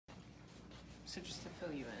So just to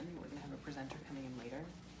fill you in, we're gonna have a presenter coming in later.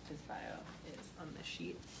 His bio is on this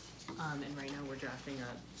sheet. And right now we're drafting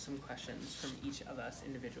up some questions from each of us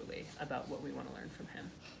individually about what we want to learn from him.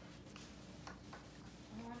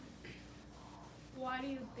 Why do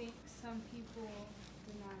you think some people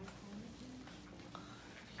deny climate change?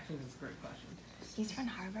 I think that's a great question. He's from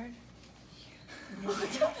Harvard.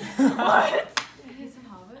 What? He's from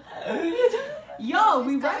Harvard? Yo,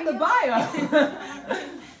 we read the bio!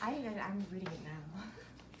 I'm reading it now.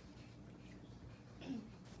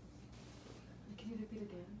 Can you repeat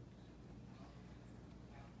again?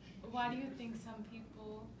 Why do you think some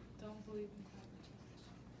people don't believe in climate change?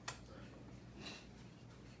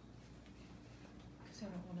 Because I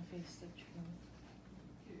don't want to face the truth.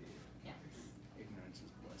 Yes. Ignorance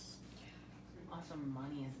is bliss. Also,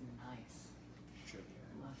 money is nice. Should be.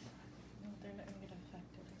 Love that. No, they're not going to get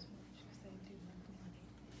affected as much because they do have the money.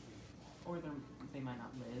 Or they might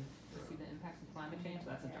not live to see the impacts of climate change.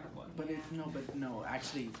 That's a dark one. But no.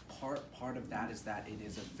 Actually, part of that is that it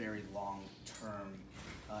is a very long-term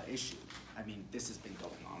issue. I mean, this has been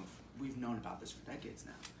going on. We've known about this for decades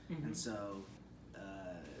now, and so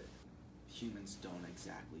humans don't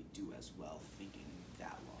exactly do as well thinking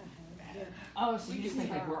that long ahead. Oh, so you just think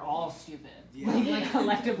like we're all stupid, Yeah. like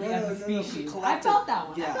collectively No, as a no, species. collective- I felt that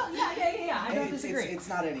one. yeah. I don't disagree. It's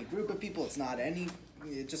not any group of people. It's not any.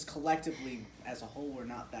 Just collectively, as a whole, we're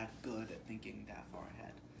not that good at thinking that far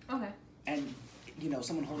ahead. Okay. And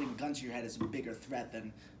someone holding a gun to your head is a bigger threat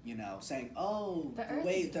than saying, "Oh, The Earth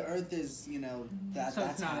wait, is- the Earth is that So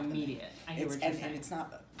that's it's not happening." immediate. I hear what you're saying. And it's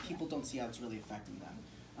not. People don't see how it's really affecting them.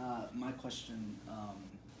 My question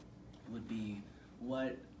would be,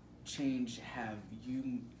 what change have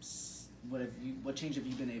you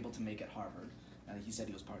been able to make at Harvard? He said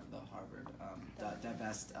he was part of the Harvard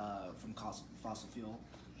divest from fossil fuel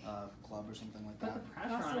club or something like Put that. the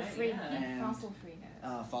pressure on Fossil it. free. Yeah. And, Fossil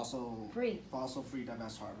freeness. Fossil free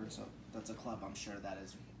divest Harvard. So that's a club I'm sure that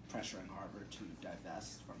is pressuring Harvard to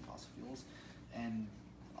divest from fossil fuels, and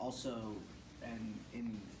also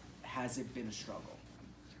has it been a struggle?